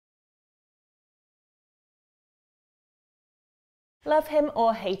Love him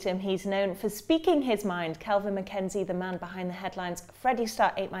or hate him, he's known for speaking his mind. Kelvin MacKenzie, the man behind the headlines Freddie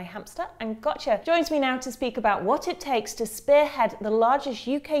Star ate my hamster and gotcha, joins me now to speak about what it takes to spearhead the largest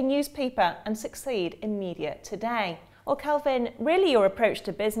UK newspaper and succeed in media today. Well, Kelvin, really your approach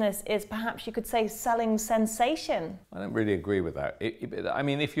to business is perhaps you could say selling sensation. I don't really agree with that. I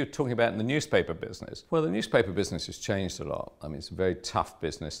mean, if you're talking about in the newspaper business, well, the newspaper business has changed a lot. I mean, it's a very tough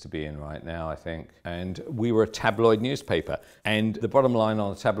business to be in right now, I think. And we were a tabloid newspaper. And the bottom line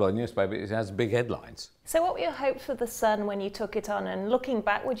on a tabloid newspaper is it has big headlines. So what were your hopes for The Sun when you took it on? And looking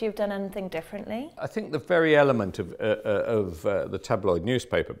back, would you have done anything differently? I think the very element of the tabloid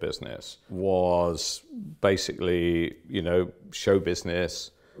newspaper business was basically, you know, show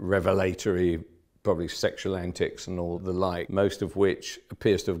business, revelatory, probably sexual antics and all the like, most of which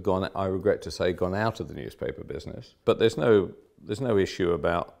appears to have gone, I regret to say, gone out of the newspaper business. But there's no issue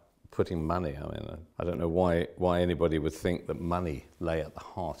about putting money. I mean, I don't know why anybody would think that money lay at the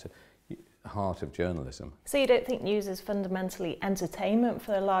heart of journalism. So you don't think news is fundamentally entertainment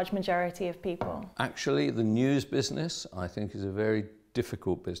for the large majority of people? Actually, the news business, I think, is a very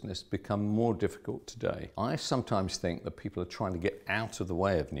difficult business, become more difficult today. I sometimes think that people are trying to get out of the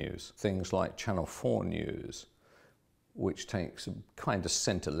way of news. Things like Channel 4 News, which takes a kind of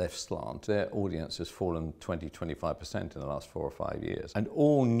centre-left slant. Their audience has fallen 20–25% in the last 4 or 5 years. And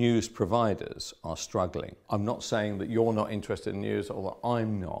all news providers are struggling. I'm not saying that you're not interested in news or that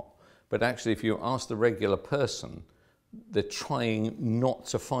I'm not. But actually, if you ask the regular person, they're trying not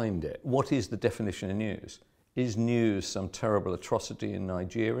to find it. What is the definition of news? Is news some terrible atrocity in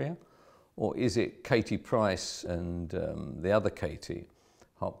Nigeria? Or is it Katie Price and the other Katie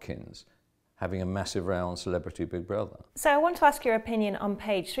Hopkins having a massive row on Celebrity Big Brother? So I want to ask your opinion on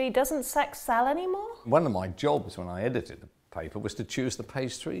page 3. Doesn't sex sell anymore? One of my jobs when I edited the paper was to choose the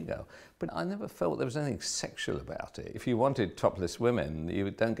page 3 girl, but I never felt there was anything sexual about it. If you wanted topless women,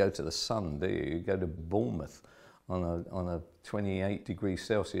 you don't go to the Sun, do you? You go to Bournemouth on a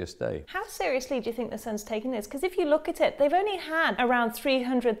 28°C day. How seriously do you think the Sun's taking this? Because if you look at it, they've only had around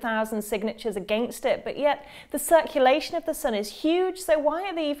 300,000 signatures against it, but yet the circulation of the Sun is huge, so why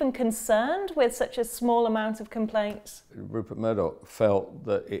are they even concerned with such a small amount of complaints? Rupert Murdoch felt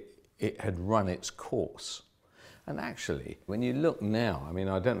that it had run its course. And actually, when you look now, I mean,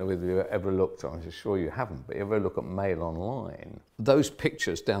 I don't know whether you've ever looked, I'm sure you haven't, but you ever look at Mail Online, those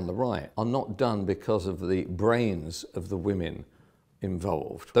pictures down the right are not done because of the brains of the women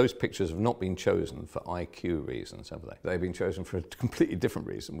involved. Those pictures have not been chosen for IQ reasons, have they? They've been chosen for a completely different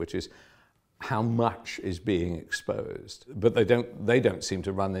reason, which is how much is being exposed. But they don't seem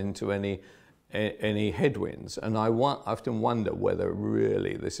to run into any headwinds, and I often wonder whether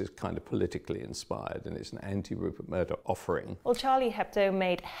really this is kind of politically inspired and it's an anti-Rupert Murdoch offering. Well, Charlie Hebdo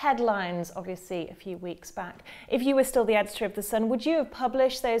made headlines, obviously, a few weeks back. If you were still the editor of The Sun, would you have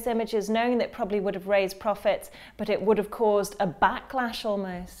published those images knowing that probably would have raised profits, but it would have caused a backlash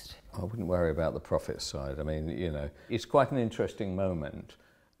almost? I wouldn't worry about the profit side. I mean, you know, it's quite an interesting moment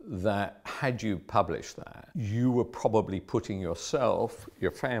that had you published that, you were probably putting yourself,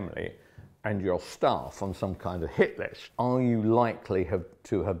 your family, and your staff on some kind of hit list. Are you likely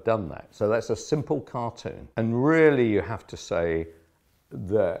to have done that? So that's a simple cartoon. And really you have to say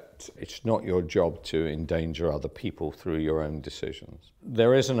that it's not your job to endanger other people through your own decisions.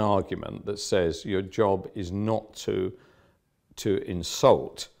 There is an argument that says your job is not to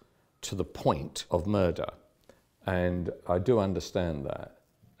insult to the point of murder. And I do understand that.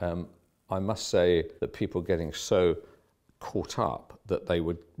 I must say that people getting so caught up that they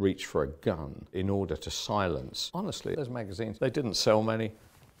would reach for a gun in order to silence. Honestly, those magazines, they didn't sell many.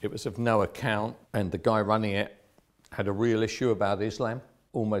 It was of no account, and the guy running it had a real issue about Islam.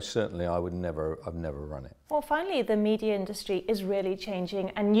 Almost certainly I've never run it. Well, finally, the media industry is really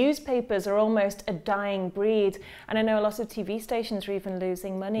changing, and newspapers are almost a dying breed. And I know a lot of TV stations are even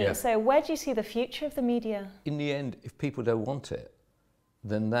losing money. Yeah. So where do you see the future of the media? In the end, if people don't want it,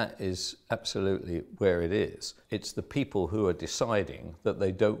 then that is absolutely where it is. It's the people who are deciding that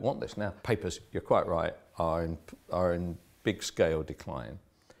they don't want this. Now, papers, you're quite right, are in big scale decline.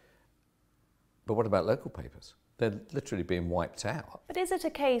 But what about local papers? They're literally being wiped out. But is it a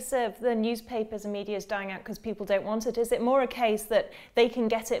case of the newspapers and media is dying out because people don't want it? Is it more a case that they can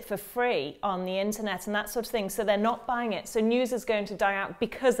get it for free on the internet and that sort of thing, so they're not buying it? So news is going to die out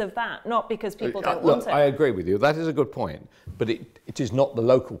because of that, not because people don't want it. I agree with you. That is a good point. But it is not the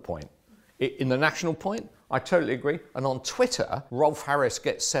local point. In the national point, I totally agree. And on Twitter, Rolf Harris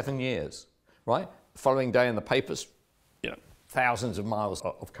gets 7 years, right? The following day in the papers, you know, thousands of miles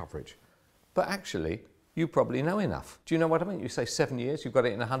of coverage. But actually, You probably know enough. Do you know what I mean? You say 7 years, you've got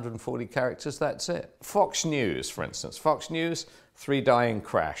it in 140 characters, that's it. Fox News, for instance. Fox News, 3 die in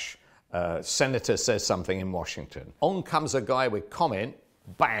crash. Senator says something in Washington. On comes a guy with comment,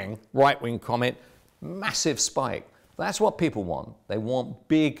 bang, right-wing comment, massive spike. That's what people want. They want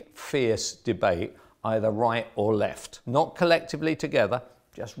big, fierce debate, either right or left. Not collectively together,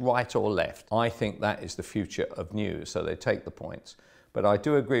 just right or left. I think that is the future of news, so they take the points. But I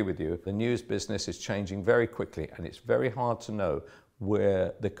do agree with you, the news business is changing very quickly and it's very hard to know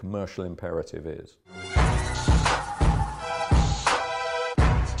where the commercial imperative is.